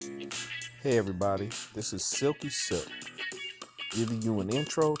Hey everybody, this is Silky Silk, giving you an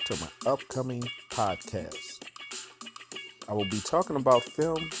intro to my upcoming podcast. I will be talking about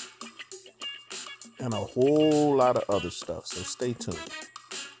film and a whole lot of other stuff, so stay tuned.